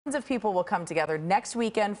Of people will come together next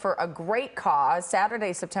weekend for a great cause.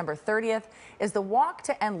 Saturday, September 30th is the Walk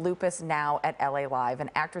to End Lupus Now at LA Live. And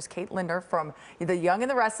actress Kate Linder from The Young and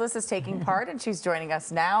the Restless is taking part, and she's joining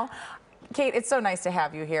us now. Kate, it's so nice to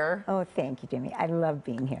have you here. Oh, thank you, Jimmy. I love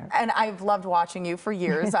being here. And I've loved watching you for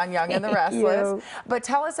years on Young and the Restless. But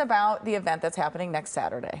tell us about the event that's happening next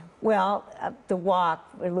Saturday. Well, the walk,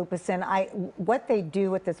 Lupus, and what they do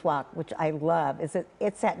with this walk, which I love, is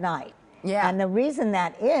it's at night. Yeah. And the reason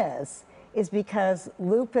that is because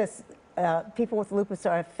lupus, people with lupus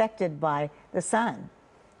are affected by the sun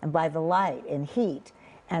and by the light and heat.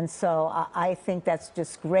 And so I think that's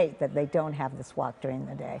just great that they don't have this walk during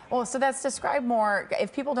the day. Well, so that's described more.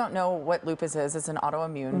 If people don't know what lupus is, it's an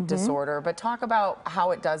autoimmune disorder, but talk about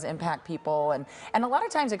how it does impact people. And a lot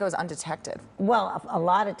of times it goes undetected. Well, a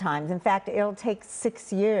lot of times. In fact, it'll take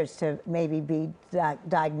 6 years to maybe be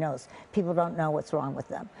diagnosed. People don't know what's wrong with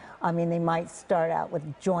them. I mean, they might start out with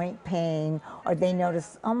joint pain, or they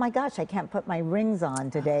notice, oh my gosh, I can't put my rings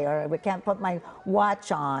on today, or I can't put my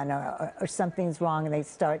watch on, or something's wrong, and they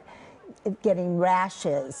start getting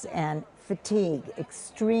rashes and fatigue,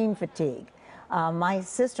 extreme fatigue. My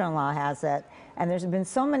sister-in-law has it, and there's been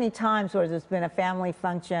so many times where there's been a family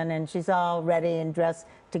function and she's all ready and dressed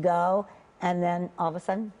to go, and then all of a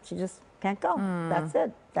sudden she just can't go. That's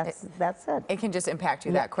it. That's it. It can just impact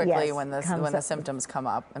you that quickly. Yes, when the symptoms come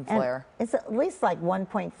up and flare. It's at least like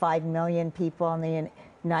 1.5 million people in the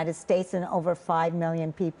United States and over 5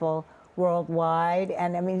 million people worldwide.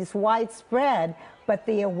 And I mean, it's widespread, but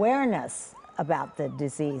the awareness about the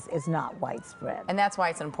disease is not widespread. And that's why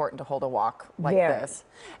it's important to hold a walk like this.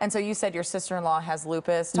 And so you said your sister-in-law has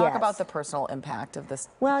lupus. Talk about the personal impact of this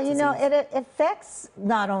Well, disease. you know, it affects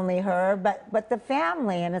not only her, but the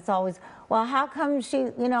family. And it's always, well, how come she,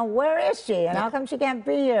 you know, where is she? And how come she can't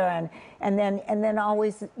be here? And then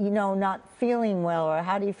always, you know, not feeling well, or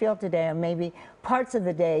how do you feel today? Or maybe parts of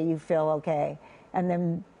the day you feel okay, and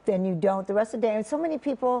then you don't the rest of the day. And so many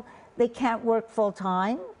people, they can't work full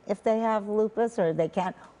time if they have lupus, or they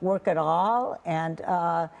can't work at all. And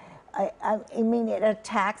I mean,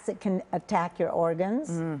 it can attack your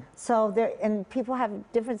organs. So and people have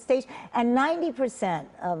different stages. And 90%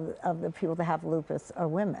 of the people that have lupus are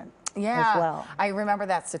women. Yeah, as well. I remember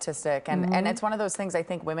that statistic, and it's one of those things. I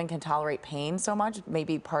think women can tolerate pain so much.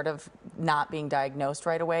 Maybe part of not being diagnosed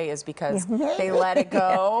right away is because they let it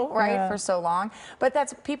go for so long. But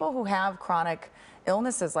that's people who have chronic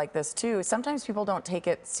illnesses like this too. Sometimes people don't take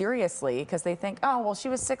it seriously because they think, oh, well, she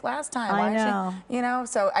was sick last time. I know. You know,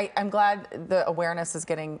 so I'm glad the awareness is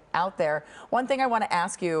getting out there. One thing I want to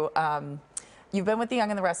ask you. You've been with The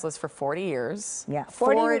Young and the Restless for 40 years. Yeah,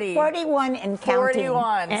 41 and counting.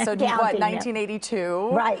 41. And so counting, what,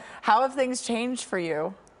 1982? Right. How have things changed for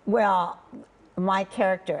you? Well, my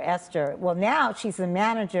character, Esther, well, now she's the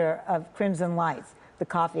manager of Crimson Lights, the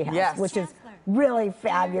coffee house, which is really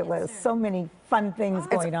fabulous. So many fun things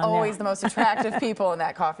going on. It's always the most attractive people in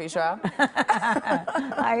that coffee shop.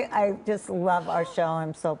 I just love our show.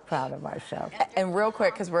 I'm so proud of our show. And real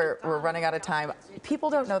quick, because we're running out of time, people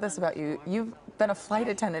don't know this about you. You've been a flight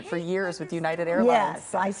attendant for years with United Airlines.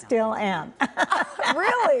 Yes, I still am.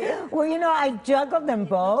 Really? Well, you know, I juggled them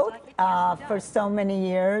both for so many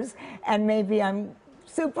years, and maybe I'm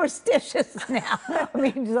superstitious now. I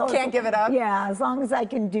mean, can't give it up. Yeah, as long as I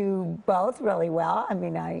can do both really well. I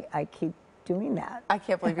mean, I keep doing that. I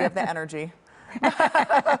can't believe you have the energy.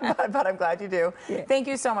 but I'm glad you do. Yeah. Thank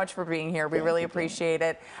you so much for being here. We really appreciate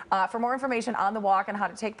it. For more information on the walk and how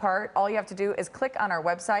to take part, all you have to do is click on our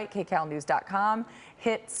website, kcalnews.com,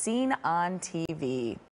 hit Seen on TV.